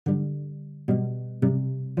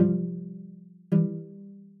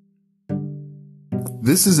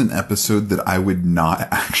This is an episode that I would not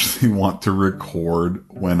actually want to record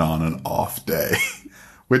when on an off day.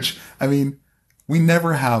 Which, I mean, we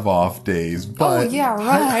never have off days, but... Oh, yeah,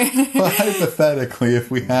 right. But hypothetically, if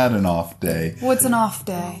we had an off day... What's an off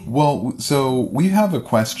day? Well, so we have a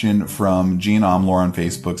question from Jean Omlor on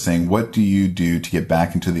Facebook saying, what do you do to get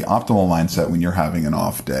back into the optimal mindset when you're having an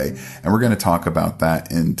off day? And we're going to talk about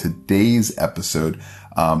that in today's episode.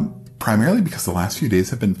 Primarily because the last few days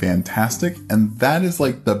have been fantastic, and that is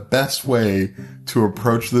like the best way to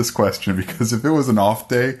approach this question, because if it was an off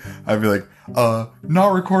day, I'd be like,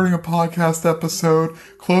 not recording a podcast episode,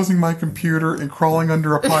 closing my computer, and crawling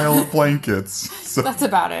under a pile of blankets. So that's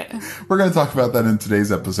about it. We're going to talk about that in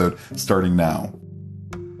today's episode, starting now.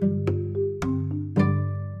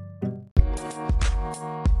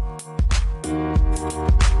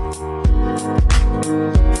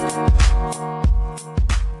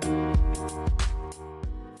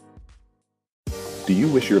 Do you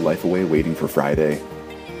wish your life away waiting for Friday?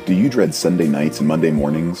 Do you dread Sunday nights and Monday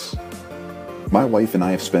mornings? My wife and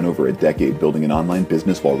I have spent over a decade building an online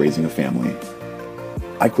business while raising a family.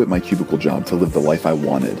 I quit my cubicle job to live the life I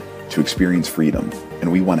wanted, to experience freedom, and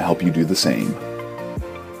we want to help you do the same.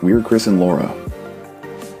 We're Chris and Laura.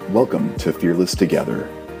 Welcome to Fearless Together.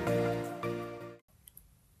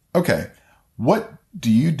 Okay, what do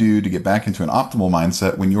you do to get back into an optimal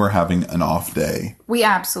mindset when you are having an off day? We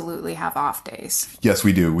absolutely have off days. Yes,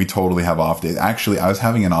 we do. We totally have off days. Actually, I was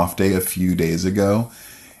having an off day a few days ago.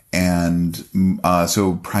 And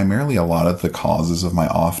so primarily a lot of the causes of my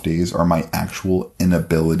off days are my actual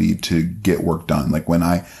inability to get work done. Like when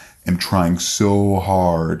I am trying so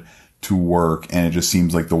hard to work and it just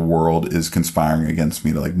seems like the world is conspiring against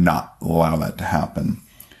me to like not allow that to happen.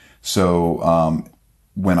 So,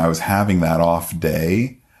 when I was having that off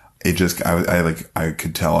day, it just, I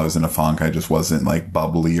could tell I was in a funk. I just wasn't like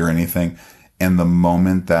bubbly or anything. And the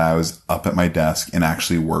moment that I was up at my desk and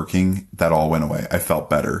actually working, that all went away. I felt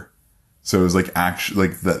better. So it was like actually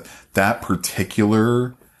like that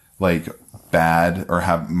particular like bad or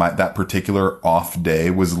that particular off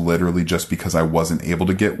day was literally just because I wasn't able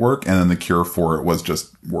to get work. And then the cure for it was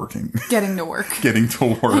just working. Getting to work. Getting to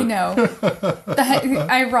work. I know. That,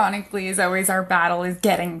 ironically, is always our battle, is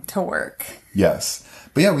getting to work. Yes.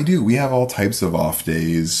 But yeah, we do. We have all types of off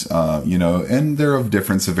days, and they're of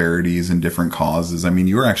different severities and different causes. I mean,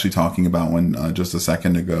 you were actually talking about one just a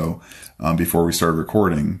second ago before we started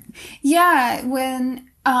recording. Yeah.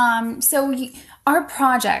 Our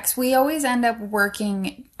projects, we always end up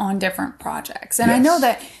working on different projects. And yes. I know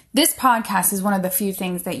that this podcast is one of the few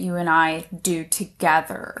things that you and I do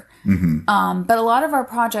together. Mm-hmm. But a lot of our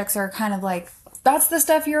projects are kind of like, that's the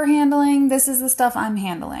stuff you're handling. This is the stuff I'm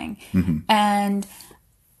handling. Mm-hmm. And,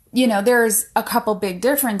 there's a couple big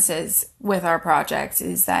differences with our projects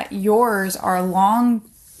is that yours are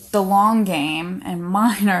the long game and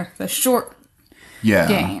mine are the short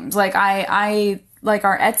games. Like I like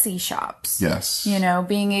our Etsy shops. Yes.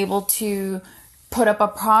 Being able to put up a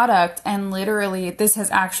product and literally this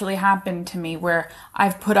has actually happened to me where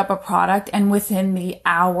I've put up a product and within the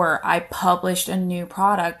hour I published a new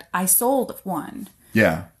product. I sold one.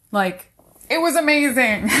 Yeah. Like it was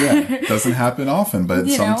amazing. Yeah. It doesn't happen often, but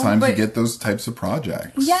sometimes you get those types of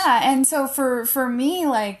projects. Yeah. And so for me,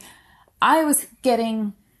 like I was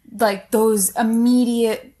getting like those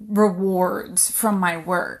immediate rewards from my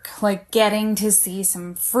work, like getting to see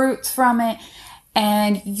some fruits from it.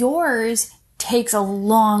 And yours takes a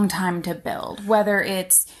long time to build, whether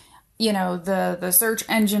it's, the search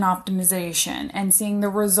engine optimization and seeing the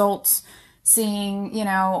results, seeing,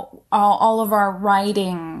 all of our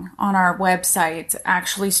writing on our websites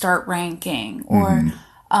actually start ranking or,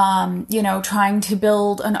 trying to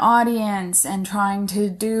build an audience and trying to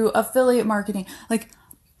do affiliate marketing. Like,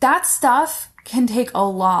 that stuff can take a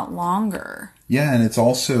lot longer. Yeah, and it's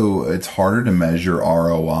harder to measure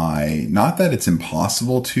ROI. Not that it's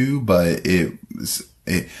impossible to, but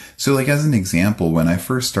so like as an example, when I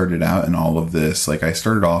first started out in all of this, like I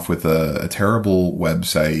started off with a terrible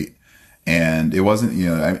website and it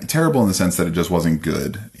wasn't, terrible in the sense that it just wasn't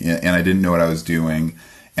good and I didn't know what I was doing.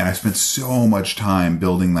 And I spent so much time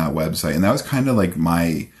building that website. And that was kind of like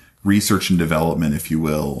my research and development, if you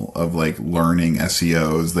will, of like learning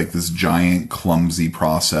SEOs, like this giant clumsy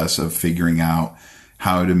process of figuring out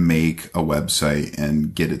how to make a website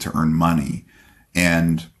and get it to earn money.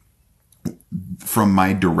 And from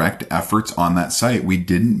my direct efforts on that site, we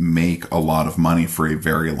didn't make a lot of money for a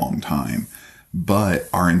very long time. But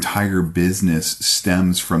our entire business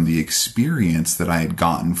stems from the experience that I had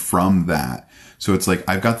gotten from that. So it's like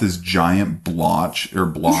I've got this giant block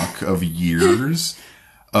of years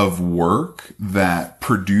of work that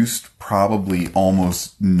produced probably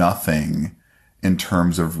almost nothing in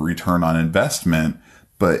terms of return on investment.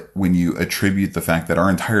 But when you attribute the fact that our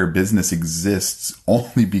entire business exists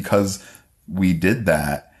only because we did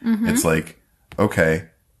that, it's like, okay,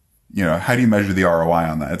 you know, how do you measure the ROI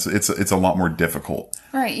on that? It's a lot more difficult.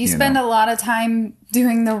 Right. You spend a lot of time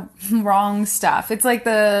doing the wrong stuff. It's like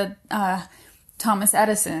the Thomas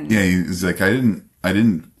Edison. Yeah, he's like, I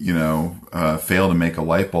didn't, you know, fail to make a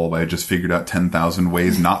light bulb. I just figured out 10,000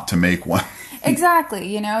 ways not to make one.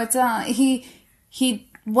 Exactly. You know, it's he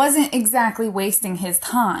wasn't exactly wasting his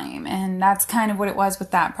time, and that's kind of what it was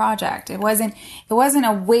with that project. It wasn't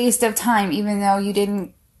a waste of time, even though you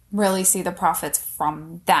didn't really see the profits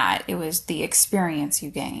from that. It was the experience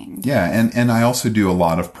you gained. Yeah, and I also do a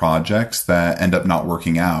lot of projects that end up not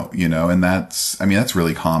working out, you know, and that's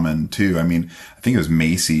really common too. I mean, I think it was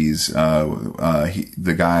Macy's,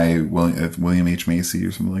 the guy, William H. Macy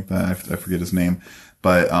or something like that. I forget his name,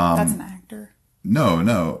 but, that's an actor.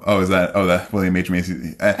 No. Oh, that William H.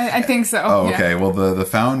 Macy? I think so. Oh, okay. Yeah. Well, the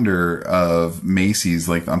founder of Macy's,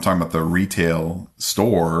 like, I'm talking about the retail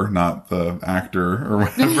store, not the actor or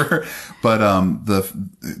whatever. But,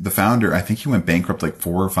 the founder, I think he went bankrupt like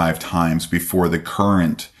 4 or 5 times before the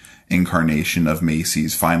current incarnation of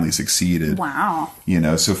Macy's finally succeeded. Wow. You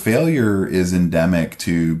know, so failure is endemic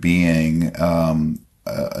to being, an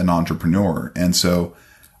entrepreneur. And so,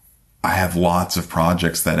 I have lots of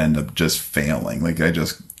projects that end up just failing. Like I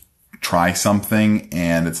just try something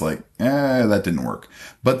and it's like, that didn't work.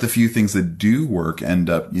 But the few things that do work end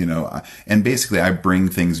up, you know, and basically I bring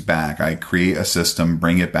things back. I create a system,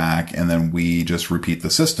 bring it back, and then we just repeat the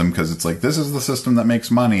system because it's like, this is the system that makes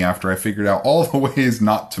money after I figured out all the ways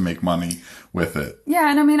not to make money with it. Yeah.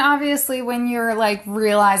 And I mean, obviously when you're like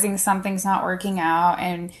realizing something's not working out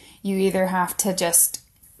and you either have to just,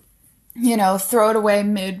 you know, throw it away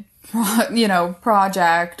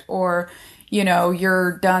project, or, you know,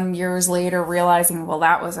 you're done years later realizing, well,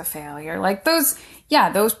 that was a failure. Like those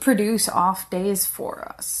produce off days for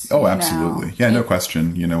us. Oh, absolutely. Yeah, no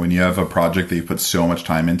question. You know, when you have a project that you put so much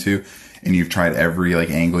time into and you've tried every like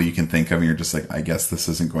angle you can think of and you're just like, I guess this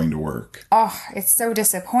isn't going to work. Oh, it's so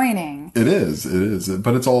disappointing. It is.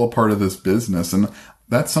 But it's all a part of this business. And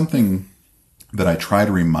that's something that I try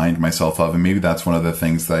to remind myself of. And maybe that's one of the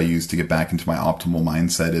things that I use to get back into my optimal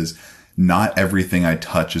mindset is not everything I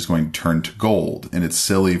touch is going to turn to gold. And it's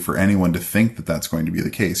silly for anyone to think that that's going to be the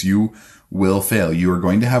case. You will fail. You are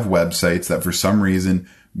going to have websites that for some reason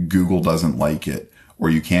Google doesn't like it, or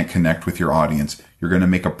you can't connect with your audience. You're going to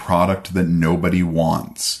make a product that nobody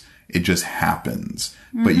wants. It just happens,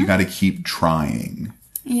 but you got to keep trying.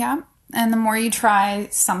 Yeah. And the more you try,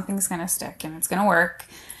 something's going to stick and it's going to work.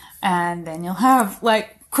 And then you'll have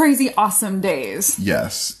like crazy awesome days.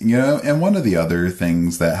 Yes. You know, and one of the other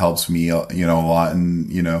things that helps me, you know, a lot,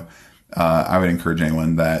 and, you know, I would encourage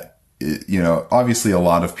anyone that, you know, obviously a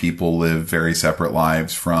lot of people live very separate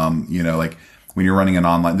lives from, you know, like when you're running an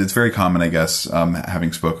online, it's very common, I guess,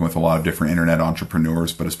 having spoken with a lot of different internet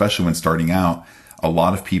entrepreneurs, but especially when starting out, a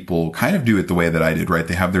lot of people kind of do it the way that I did, right?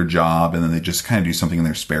 They have their job and then they just kind of do something in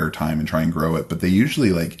their spare time and try and grow it. But they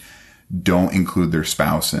usually like don't include their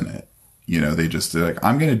spouse in it. You know, they just like,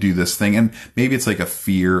 I'm going to do this thing. And maybe it's like a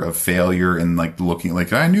fear of failure and like looking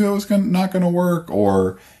like I knew it was not going to work.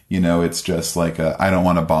 Or, you know, it's just like, I don't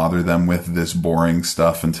want to bother them with this boring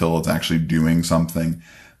stuff until it's actually doing something.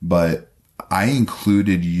 But I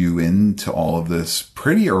included you into all of this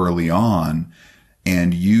pretty early on,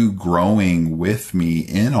 and you growing with me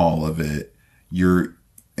in all of it.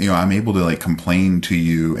 I'm able to like complain to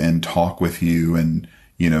you and talk with you and,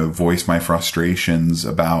 you know, voice my frustrations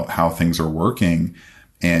about how things are working.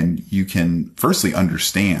 And you can firstly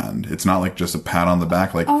understand. It's not like just a pat on the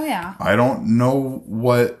back. Like, oh yeah, I don't know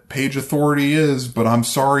what page authority is, but I'm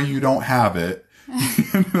sorry you don't have it.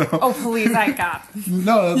 You know? Oh, please, I got.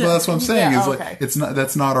 No, that's what I'm saying. Yeah, is okay. Like,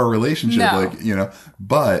 that's not our relationship. No. Like, you know,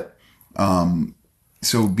 but,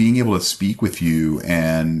 so being able to speak with you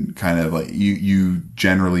and kind of like you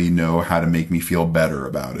generally know how to make me feel better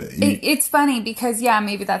about it. It's funny because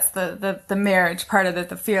maybe that's the marriage part of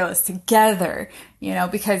the fearless together, you know,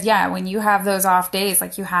 because when you have those off days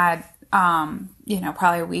like you had, you know,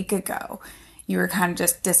 probably a week ago, you were kind of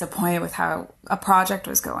just disappointed with how a project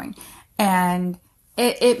was going. And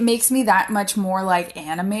it makes me that much more like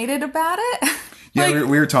animated about it. Yeah, like,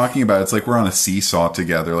 we were talking about it's like we're on a seesaw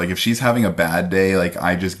together. Like if she's having a bad day, like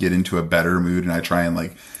I just get into a better mood and I try and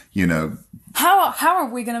like, you know, how are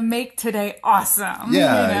we gonna make today awesome?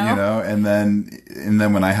 Yeah, you know, and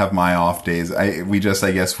then when I have my off days, I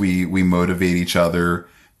guess we motivate each other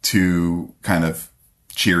to kind of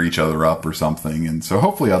cheer each other up or something. And so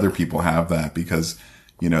hopefully other people have that, because,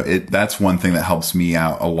 you know, that's one thing that helps me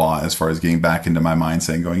out a lot as far as getting back into my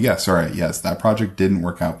mindset and going, yes, all right, yes, that project didn't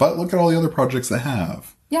work out, but look at all the other projects that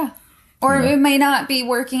have. Yeah. Or it may not be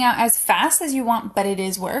working out as fast as you want, but it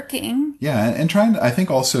is working. Yeah. And trying to, I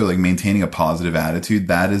think also like maintaining a positive attitude,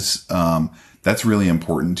 that is, that's really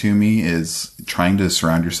important to me, is trying to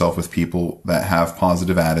surround yourself with people that have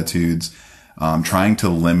positive attitudes, trying to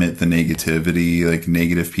limit the negativity, like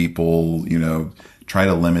negative people, you know, try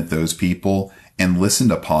to limit those people and listen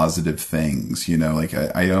to positive things. You know, like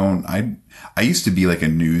I used to be like a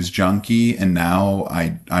news junkie, and now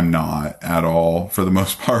I'm not at all for the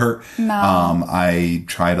most part. No. I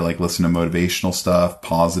try to like listen to motivational stuff,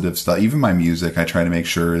 positive stuff. Even my music, I try to make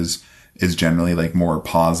sure is generally like more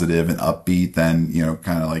positive and upbeat than, you know,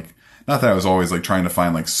 kind of like, not that I was always like trying to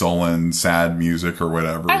find like sullen, sad music or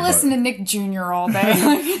whatever. I listen to Nick Jr. all day.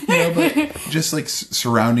 You know, but just like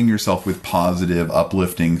surrounding yourself with positive,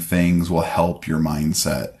 uplifting things will help your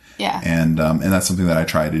mindset. Yeah. And that's something that I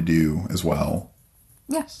try to do as well.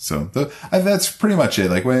 Yeah. So that's pretty much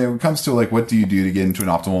it. Like when it comes to like, what do you do to get into an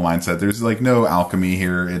optimal mindset? There's like no alchemy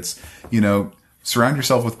here. It's, you know, surround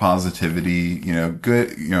yourself with positivity, you know,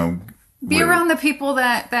 good, you know, be around the people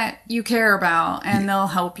that you care about, and they'll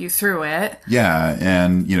help you through it. Yeah.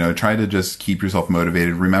 And, you know, try to just keep yourself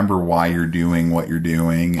motivated. Remember why you're doing what you're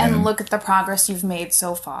doing. And look at the progress you've made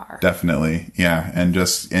so far. Definitely. Yeah. And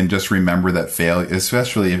just remember that failure,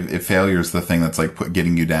 especially if failure is the thing that's like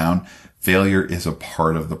getting you down, failure is a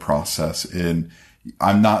part of the process. And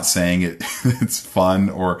I'm not saying it's fun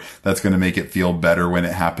or that's going to make it feel better when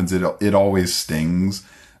it happens. It always stings.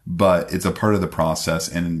 But it's a part of the process,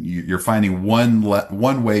 and you're finding one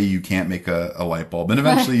way you can't make a light bulb, and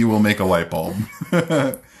eventually you will make a light bulb.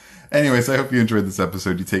 Anyways, I hope you enjoyed this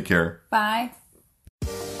episode. You take care. Bye.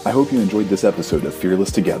 I hope you enjoyed this episode of Fearless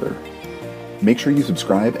Together. Make sure you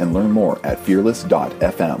subscribe and learn more at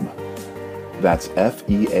fearless.fm. That's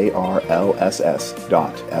FEARLSS.fm.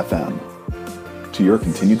 To your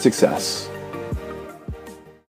continued success.